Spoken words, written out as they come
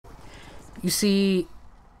You see,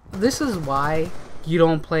 this is why you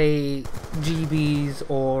don't play GBs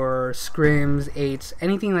or scrims, 8s,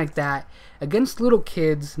 anything like that against little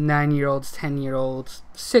kids, 9-year-olds, 10-year-olds,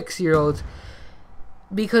 6-year-olds,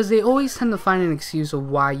 because they always tend to find an excuse of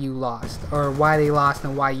why you lost, or why they lost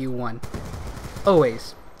and why you won.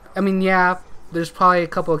 Always. I mean, yeah, there's probably a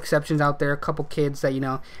couple exceptions out there, a couple kids that, you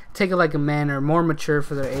know, take it like a man or more mature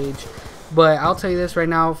for their age. But I'll tell you this right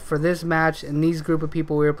now, for this match and these group of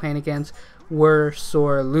people we were playing against, we're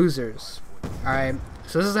sore losers. Alright,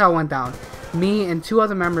 so this is how it went down. Me and 2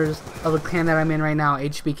 other members of the clan that I'm in right now,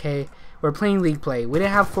 HBK, were playing league play. We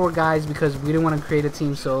didn't have 4 guys because we didn't want to create a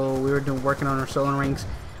team, so we were working on our solo ranks.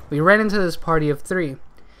 We ran into this party of 3.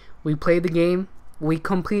 We played the game. We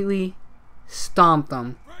completely stomped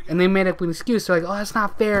them. And they made up an excuse. They're like, oh, that's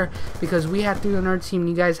not fair because we had 3 on our team and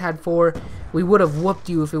you guys had 4. We would have whooped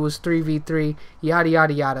you if it was 3v3, yada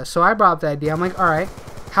yada yada. So I brought up the idea. I'm like, alright,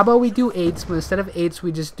 how about we do 8s, but instead of 8s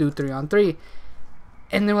we just do 3-on-3.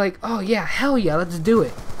 And they're like, oh yeah, hell yeah, let's do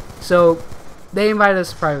it. So they invited us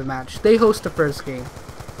to a private match. They host the first game.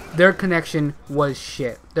 Their connection was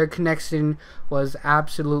shit. Their connection was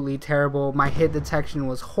absolutely terrible. My hit detection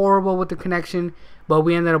was horrible with the connection, but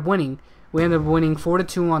we ended up winning. We ended up winning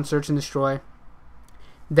 4-2 on Search and Destroy.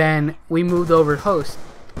 Then we moved over to host.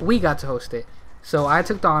 We got to host it. So I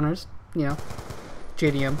took the honors, you know,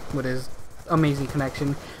 JDM with his amazing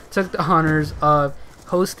connection, took the honors of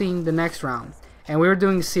hosting the next round. And we were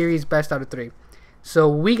doing series best out of 3. So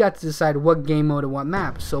we got to decide what game mode and what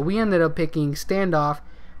map. So we ended up picking standoff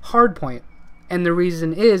hardpoint. And the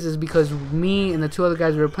reason is because me and the 2 other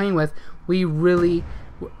guys we were playing with, we really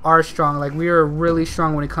are strong. Like, we are really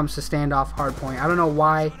strong when it comes to standoff hardpoint. I don't know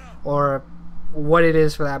why or what it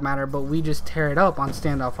is for that matter, but we just tear it up on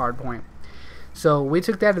standoff hardpoint. So we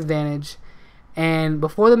took that advantage. And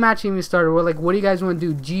before the match even started, we're like, what do you guys want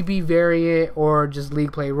to do? GB variant or just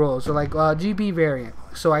league play rules? So like, GB variant.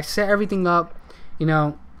 So I set everything up. You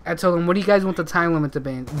know, I told them, what do you guys want the time limit to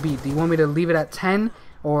be? Do you want me to leave it at 10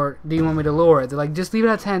 or do you want me to lower it? They're like, just leave it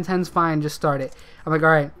at 10. 10's fine. Just start it. I'm like,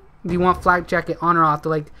 alright. Do you want flak jacket on or off?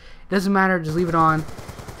 They're like, it doesn't matter. Just leave it on.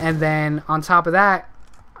 And then on top of that,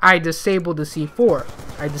 I disabled the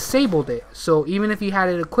C4. I disabled it. So even if you had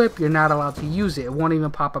it equipped, you're not allowed to use it. It won't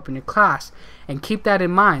even pop up in your class. And keep that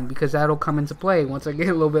in mind because that'll come into play once I get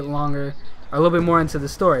a little bit longer, or a little bit more into the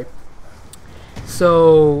story.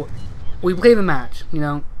 So we played the match. You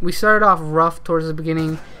know, we started off rough towards the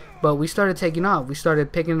beginning, but we started taking off. We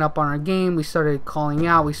started picking it up on our game. We started calling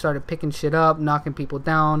out. We started picking shit up, knocking people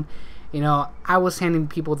down. You know, I was handing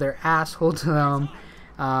people their asshole to them.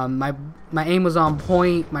 My aim was on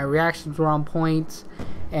point. My reactions were on point.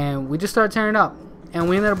 And we just started tearing up. And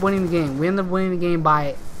we ended up winning the game. We ended up winning the game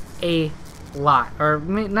by a lot. Or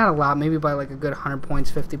not a lot, maybe by like a good 100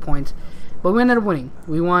 points, 50 points. But we ended up winning.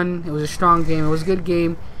 We won. It was a strong game. It was a good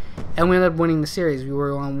game. And we ended up winning the series. We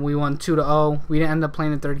won 2-0. We didn't end up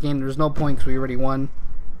playing the 3rd game. There was no point because we already won.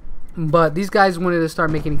 But these guys wanted to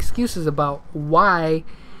start making excuses about why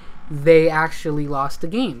they actually lost the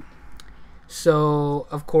game. So,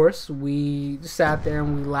 of course, we sat there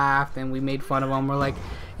and we laughed and we made fun of them. We're like,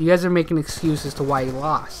 you guys are making excuses to why you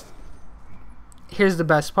lost. Here's the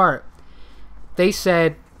best part. They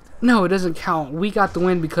said, no, it doesn't count. We got the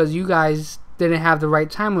win because you guys didn't have the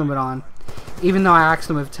right time limit on. Even though I asked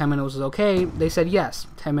them if 10 minutes was okay, they said yes,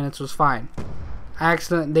 10 minutes was fine.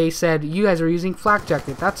 They said, you guys are using flak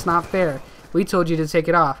jacket. That's not fair. We told you to take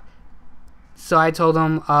it off. So I told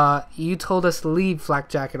them, you told us to leave flak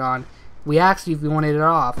jacket on. We asked you if you wanted it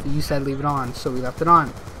off. You said leave it on, so we left it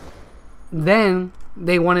on. Then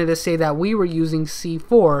they wanted to say that we were using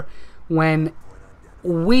C4 when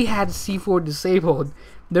we had C4 disabled.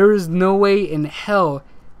 There is no way in hell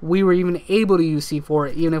we were even able to use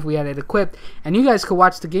C4 even if we had it equipped. And you guys could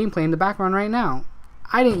watch the gameplay in the background right now.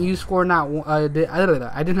 I didn't use I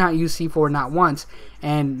did not use C4 not once,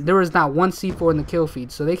 and there was not one C4 in the kill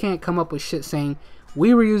feed. So they can't come up with shit saying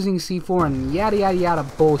we were using C4 and yada yada yada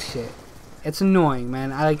bullshit. It's annoying,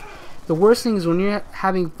 man. The worst thing is when you're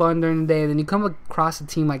having fun during the day, and then you come across a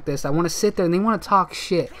team like this. I want to sit there and they want to talk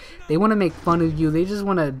shit. They want to make fun of you. They just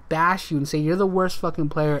want to bash you and say you're the worst fucking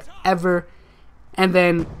player ever. And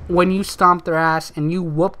then when you stomp their ass and you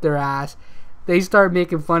whoop their ass, they start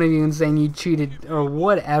making fun of you and saying you cheated or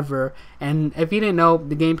whatever. And if you didn't know,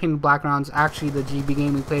 the game Painted Background is actually the GB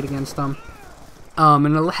game we played against them.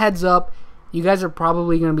 And a heads up, you guys are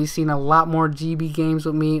probably going to be seeing a lot more GB games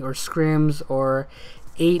with me, or scrims, or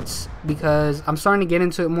 8s, because I'm starting to get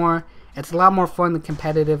into it more. It's a lot more fun than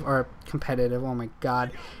competitive, oh my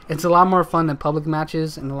god. It's a lot more fun than public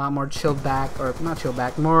matches, and a lot more chilled back, or not chilled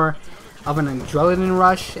back, more of an adrenaline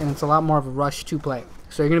rush, and it's a lot more of a rush to play.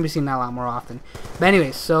 So you're going to be seeing that a lot more often. But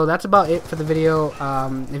anyways, so that's about it for the video.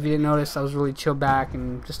 If you didn't notice, I was really chill back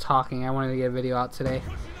and just talking. I wanted to get a video out today.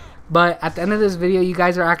 But at the end of this video, you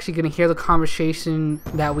guys are actually going to hear the conversation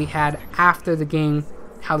that we had after the game.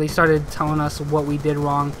 How they started telling us what we did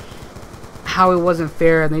wrong. How it wasn't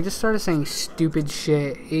fair. And they just started saying stupid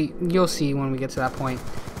shit. You'll see when we get to that point.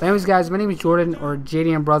 But anyways, guys, my name is Jordan, or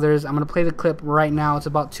JDM Brothers. I'm going to play the clip right now. It's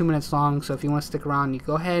about 2 minutes long. So if you want to stick around, you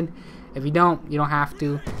go ahead. If you don't, you don't have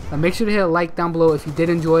to. But make sure to hit a like down below if you did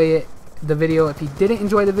enjoy the video. If you didn't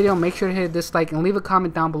enjoy the video, make sure to hit a dislike and leave a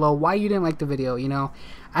comment down below why you didn't like the video. You know,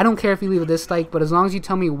 I don't care if you leave a dislike, but as long as you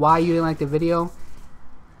tell me why you didn't like the video,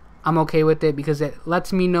 I'm okay with it, because it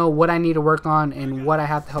lets me know what I need to work on and what I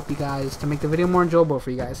have to help you guys to make the video more enjoyable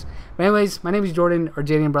for you guys. But anyways, my name is Jordan, or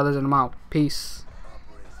JDM Brothers, and I'm out. Peace.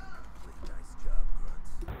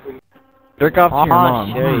 Jerk off to your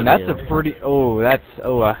mom. Sure That's a pretty. Oh, that's.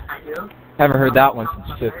 Oh, haven't heard that one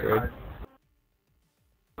since 5th grade.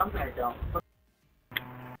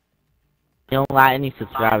 You don't got any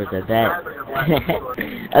subscribers, I bet.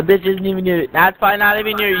 A bitch isn't even your. That's probably not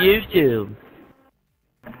even your YouTube.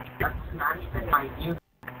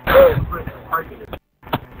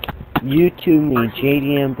 YouTube me,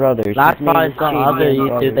 JDM Brothers. That's probably some other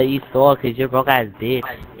YouTube that you stole because you're broke ass bitch.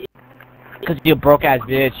 Cause you broke ass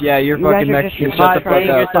bitch. Yeah, you're fucking Mexican. Shut the fuck Paying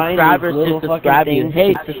your up. subscribers to subscribe you.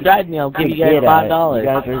 Hey, subscribe me. I'll give you guys $5. You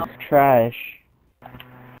guys are trash.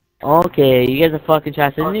 Okay, you guys are fucking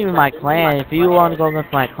trash. This isn't even my clan. If you want to go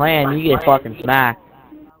against my clan, you get fucking smacked.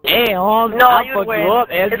 Hey, I'll fuck you up,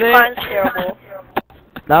 is it? Mine's terrible.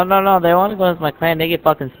 No. They want to go against my clan. They get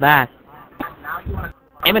fucking smacked.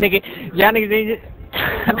 Hey, man, nigga. Yeah, nigga.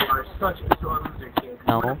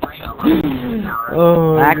 No.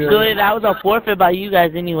 Oh, actually, that was a forfeit by you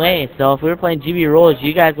guys anyway. So if we were playing GB rules,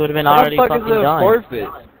 you guys would have been already fucking done. Forfeit?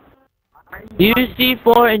 Use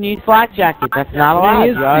C4 and use flak jacket. That's not allowed.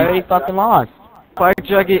 You already fucking lost. Flak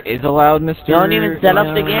jacket is allowed, Mr. You don't even set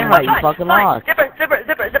up the game right. You fucking lost. Zipper.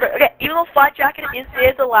 Okay, even though flat jacket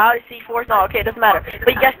is allowed, C4 is not. Okay, it doesn't matter.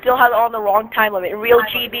 But you guys still have it on the wrong time limit. In real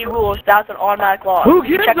GB rules, that's an automatic loss. Who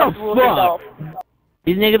gives Check a out the rules fuck? yourself.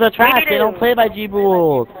 These niggas are trash. They don't play by GB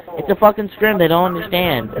rules. It's a fucking scrim. They don't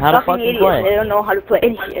understand how to fucking play. They don't know how to play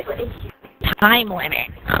any shit. Time limit.